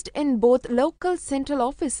used in both local central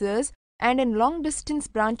offices and in long-distance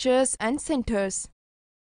branches and centers.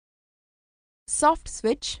 Soft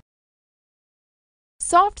switch.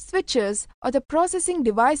 Soft switches are the processing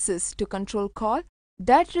devices to control call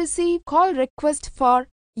that receive call requests for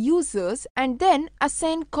users and then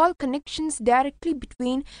assign call connections directly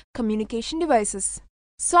between communication devices.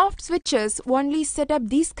 Soft switches only set up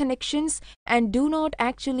these connections and do not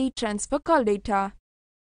actually transfer call data.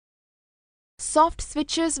 Soft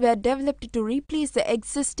switches were developed to replace the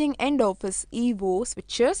existing end-office (EVO)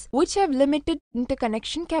 switches, which have limited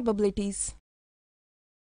interconnection capabilities.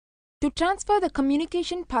 To transfer the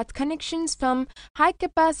communication path connections from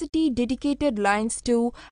high-capacity dedicated lines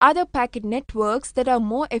to other packet networks that are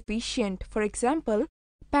more efficient, for example,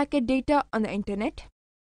 packet data on the Internet.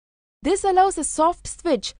 This allows a soft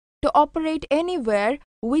switch to operate anywhere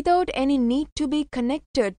without any need to be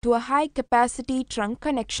connected to a high-capacity trunk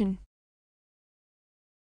connection.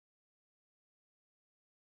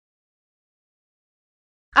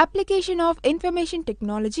 Application of information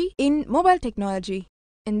technology in mobile technology.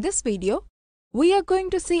 In this video, we are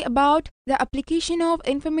going to see about the application of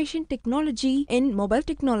information technology in mobile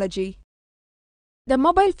technology. The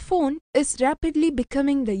mobile phone is rapidly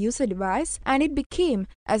becoming the user device, and it became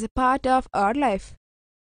as a part of our life.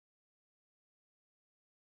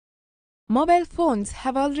 Mobile phones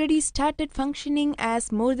have already started functioning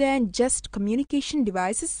as more than just communication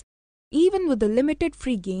devices. Even with the limited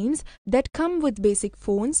free games that come with basic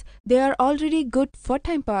phones, they are already good for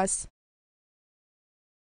time pass.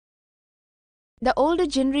 The older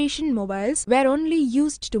generation mobiles were only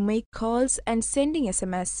used to make calls and sending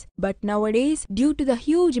SMS. But nowadays, due to the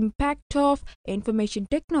huge impact of information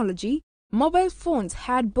technology, mobile phones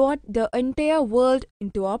had brought the entire world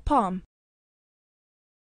into our palm.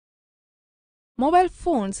 Mobile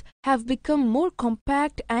phones have become more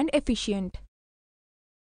compact and efficient.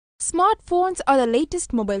 Smartphones are the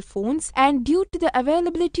latest mobile phones, and due to the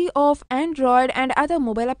availability of Android and other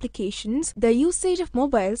mobile applications, the usage of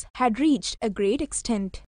mobiles had reached a great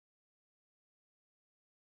extent.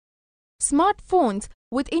 Smartphones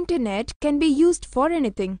with internet can be used for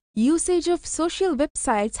anything. Usage of social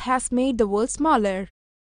websites has made the world smaller.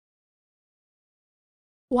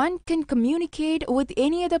 One can communicate with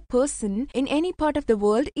any other person in any part of the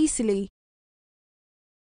world easily.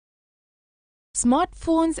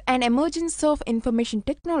 Smartphones and emergence of information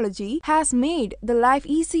technology has made the life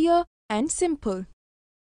easier and simple.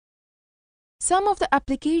 Some of the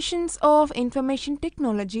applications of information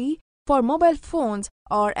technology for mobile phones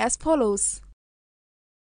are as follows: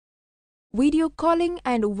 video calling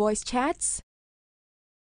and voice chats,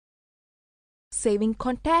 saving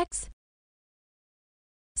contacts,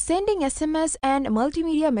 sending SMS and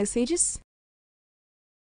multimedia messages,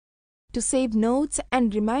 to save notes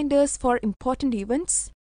and reminders for important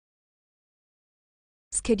events,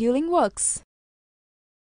 scheduling works,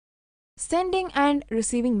 sending and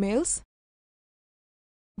receiving mails,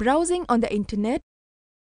 browsing on the Internet,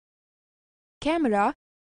 camera,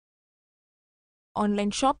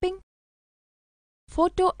 online shopping,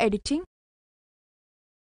 photo editing,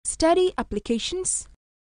 study applications,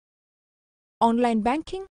 online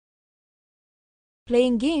banking,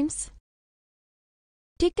 playing games,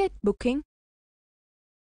 ticket booking,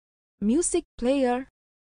 music player,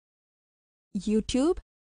 YouTube,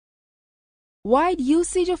 wide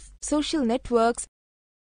usage of social networks.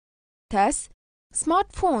 Thus,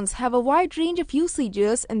 smartphones have a wide range of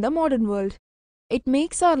usages in the modern world. It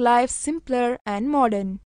makes our lives simpler and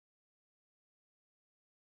modern.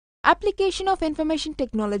 Application of information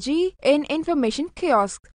technology in information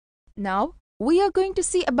kiosk. Now, we are going to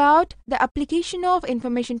see about the application of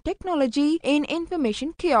information technology in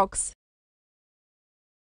information kiosks.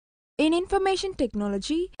 In information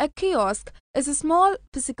technology, a kiosk is a small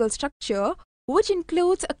physical structure which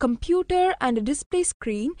includes a computer and a display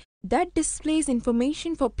screen that displays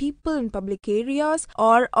information for people in public areas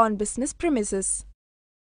or on business premises.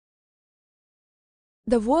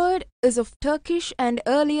 The word is of Turkish and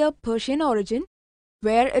earlier Persian origin,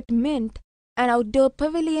 where it meant an outdoor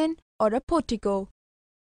pavilion or a portico.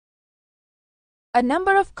 A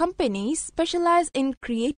number of companies specialize in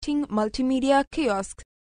creating multimedia kiosks.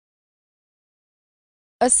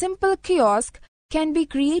 A simple kiosk can be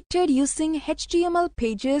created using HTML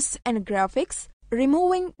pages and graphics,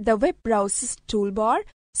 removing the web browser's toolbar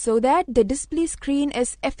so that the display screen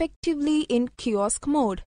is effectively in kiosk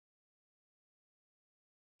mode.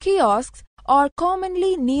 Kiosks are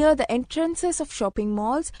commonly near the entrances of shopping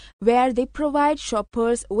malls where they provide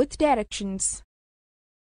shoppers with directions.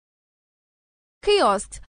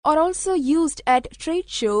 Kiosks are also used at trade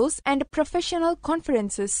shows and professional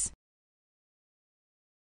conferences.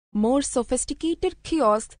 More sophisticated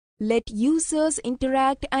kiosks let users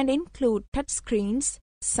interact and include touchscreens,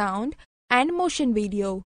 sound, and motion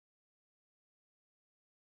video.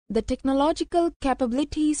 The technological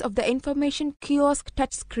capabilities of the information kiosk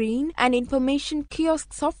touchscreen and information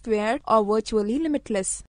kiosk software are virtually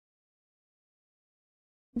limitless.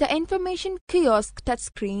 The information kiosk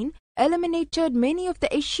touchscreen eliminated many of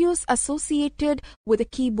the issues associated with a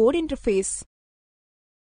keyboard interface.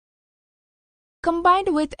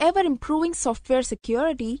 Combined with ever-improving software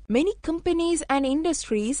security, many companies and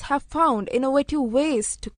industries have found innovative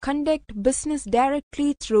ways to conduct business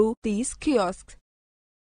directly through these kiosks.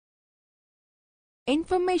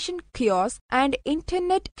 Information kiosk and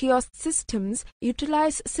internet kiosk systems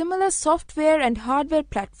utilize similar software and hardware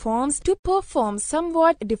platforms to perform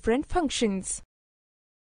somewhat different functions.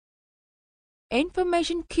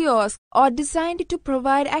 Information kiosks are designed to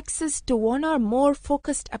provide access to one or more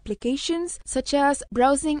focused applications, such as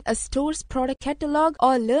browsing a store's product catalog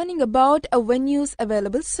or learning about a venue's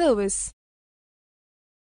available service.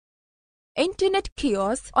 Internet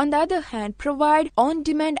kiosks, on the other hand, provide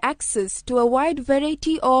on-demand access to a wide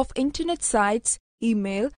variety of internet sites,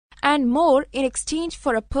 email, and more in exchange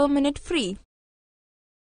for a permanent fee.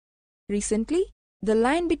 Recently, the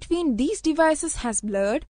line between these devices has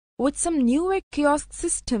blurred, with some newer kiosk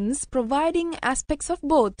systems providing aspects of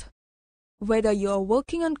both. Whether you are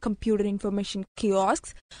working on computer information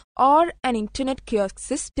kiosks or an internet kiosk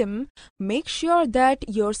system, make sure that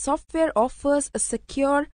your software offers a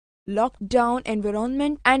secure, locked-down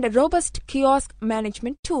environment and robust kiosk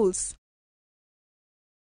management tools.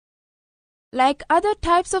 Like other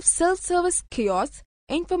types of self-service kiosks,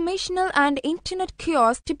 informational and internet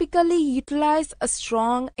kiosks typically utilize a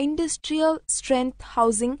strong industrial-strength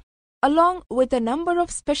housing along with a number of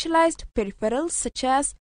specialized peripherals such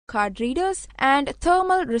as card readers and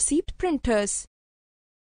thermal receipt printers.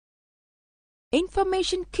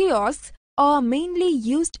 Information kiosks are mainly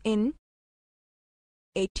used in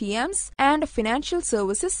ATMs and financial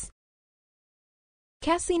services,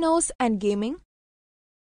 casinos and gaming,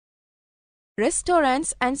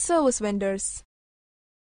 restaurants and service vendors,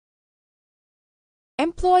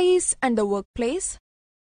 employees and the workplace,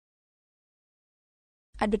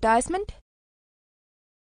 advertisement,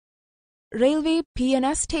 railway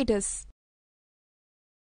P&R status.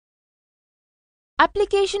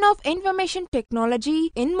 Application of information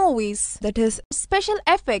technology in movies, that is, special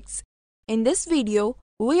effects. In this video,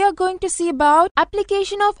 we are going to see about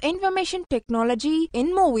application of information technology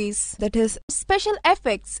in movies, that is, special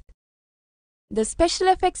effects. The special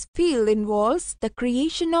effects field involves the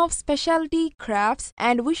creation of specialty crafts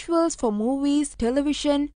and visuals for movies,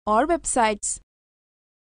 television, or websites.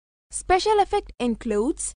 Special effect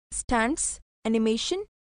includes stunts, animation,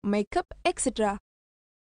 makeup, etc.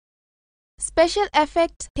 Special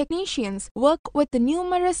effects technicians work with the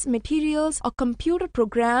numerous materials or computer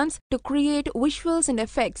programs to create visuals and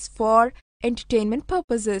effects for entertainment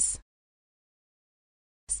purposes.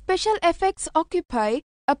 Special effects occupy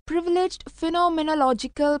a privileged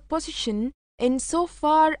phenomenological position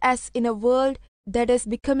insofar as in a world that is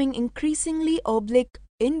becoming increasingly oblique,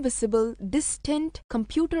 invisible, distant,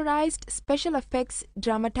 computerized special effects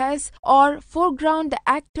dramatize or foreground the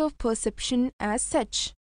act of perception as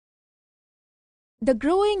such. The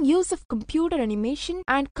growing use of computer animation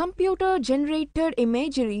and computer-generated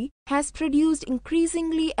imagery has produced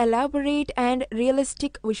increasingly elaborate and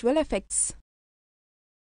realistic visual effects.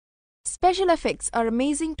 Special effects are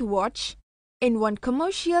amazing to watch. In one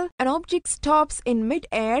commercial, an object stops in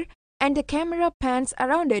mid-air and the camera pans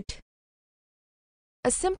around it.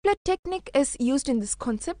 A simpler technique is used in this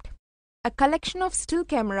concept. A collection of still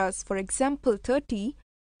cameras, for example 30,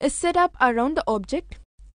 is set up around the object.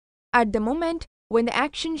 At the moment when the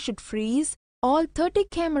action should freeze, all 30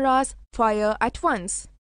 cameras fire at once.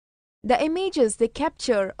 The images they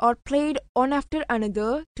capture are played one after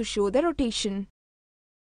another to show the rotation.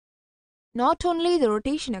 Not only the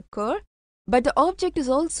rotation occurs, but the object is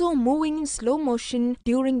also moving in slow motion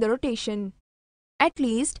during the rotation. At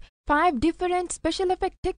least 5 different special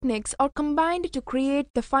effect techniques are combined to create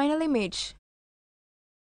the final image.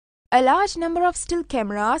 A large number of still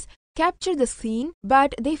cameras capture the scene,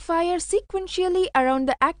 but they fire sequentially around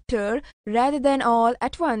the actor rather than all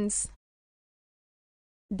at once.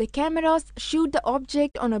 The cameras shoot the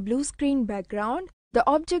object on a blue screen background. The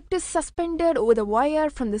object is suspended with a wire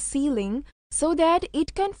from the ceiling so that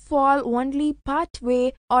it can fall only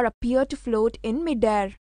part-way or appear to float in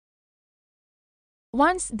midair.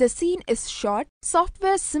 Once the scene is shot,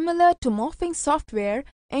 software similar to morphing software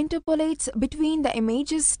interpolates between the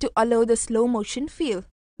images to allow the slow motion feel.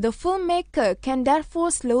 The filmmaker can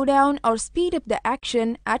therefore slow down or speed up the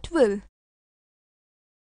action at will.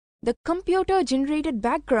 The computer-generated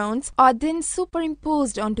backgrounds are then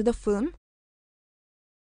superimposed onto the film.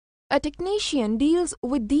 A technician deals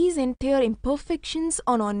with these entire imperfections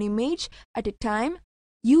on an image at a time,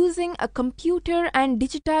 using a computer and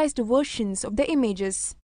digitized versions of the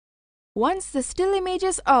images. Once the still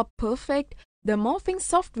images are perfect, the morphing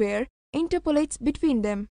software interpolates between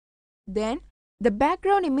them. Then, the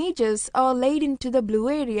background images are laid into the blue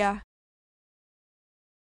area.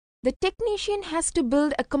 The technician has to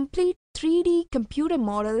build a complete 3D computer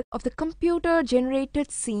model of the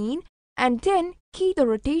computer-generated scene and then key the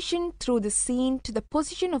rotation through the scene to the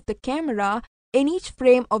position of the camera in each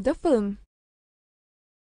frame of the film.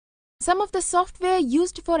 Some of the software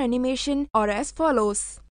used for animation are as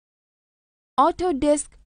follows: Autodesk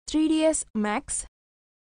 3ds Max,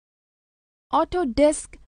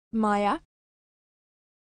 Autodesk Maya,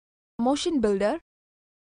 Motion Builder,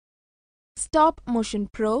 Stop Motion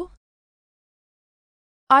Pro,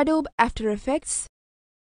 Adobe After Effects,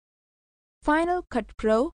 Final Cut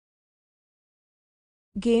Pro,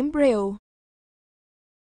 Gamebryo.